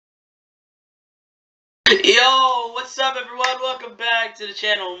Yo, what's up everyone? Welcome back to the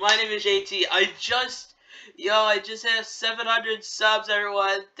channel. My name is JT. I just hit 700 subs,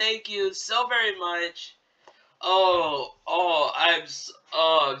 everyone. Thank you so very much. I'm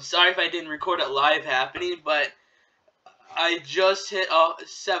sorry if I didn't record it live happening, but I just hit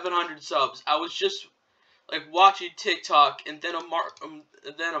 700 subs. I was just like watching TikTok and then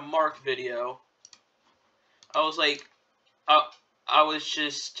a Mark video. I was like, I was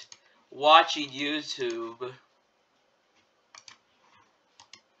just watching YouTube.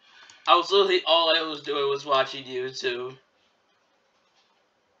 I was literally, all I was doing was watching YouTube.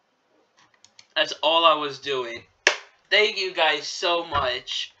 That's all I was doing. Thank you guys so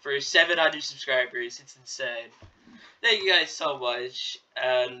much for 700 subscribers. It's insane. Thank you guys so much.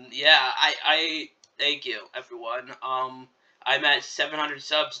 And yeah, I thank you everyone. I'm at 700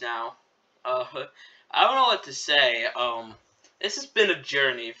 subs now. I don't know what to say. This has been a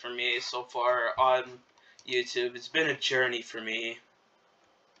journey for me so far on YouTube. It's been a journey for me.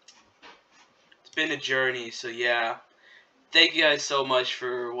 It's been a journey, so yeah. Thank you guys so much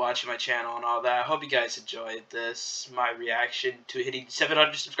for watching my channel and all that. I hope you guys enjoyed this, my reaction to hitting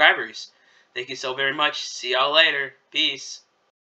 700 subscribers. Thank you so very much. See y'all later. Peace.